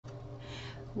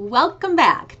Welcome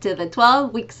back to the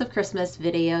 12 Weeks of Christmas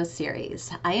video series.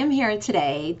 I am here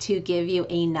today to give you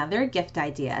another gift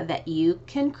idea that you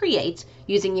can create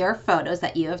using your photos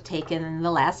that you have taken in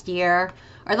the last year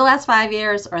or the last 5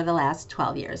 years or the last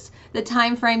 12 years. The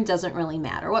time frame doesn't really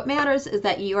matter. What matters is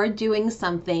that you are doing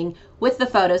something with the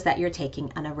photos that you're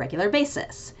taking on a regular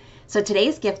basis. So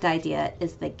today's gift idea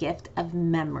is the gift of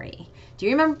memory. Do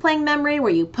you remember playing memory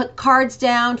where you put cards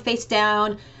down, face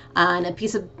down, on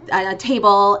a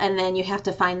table, and then you have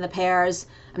to find the pairs?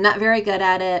 I'm not very good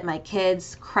at it. My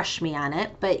kids crush me on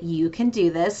it, but you can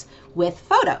do this with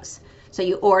photos. So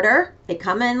you order, they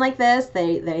come in like this,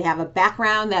 they have a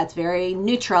background that's very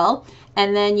neutral,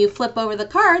 and then you flip over the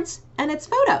cards and it's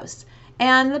photos.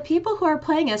 And the people who are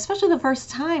playing it, especially the first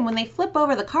time, when they flip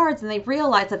over the cards and they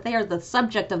realize that they are the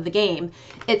subject of the game,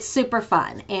 it's super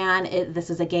fun. And this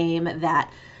is a game that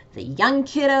the young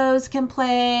kiddos can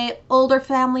play, older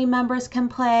family members can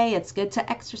play. It's good to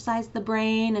exercise the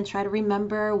brain and try to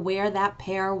remember where that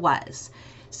pair was.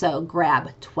 So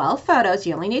grab 12 photos.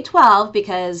 You only need 12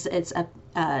 because it's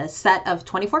a set of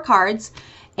 24 cards,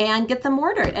 and get them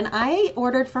ordered. And I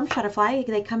ordered from Shutterfly.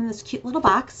 They come in this cute little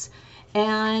box,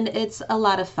 and it's a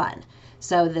lot of fun.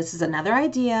 So this is another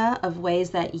idea of ways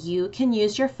that you can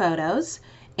use your photos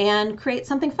and create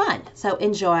something fun. So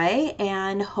enjoy,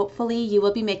 and hopefully you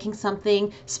will be making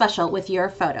something special with your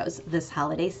photos this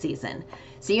holiday season.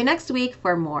 See you next week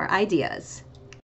for more ideas.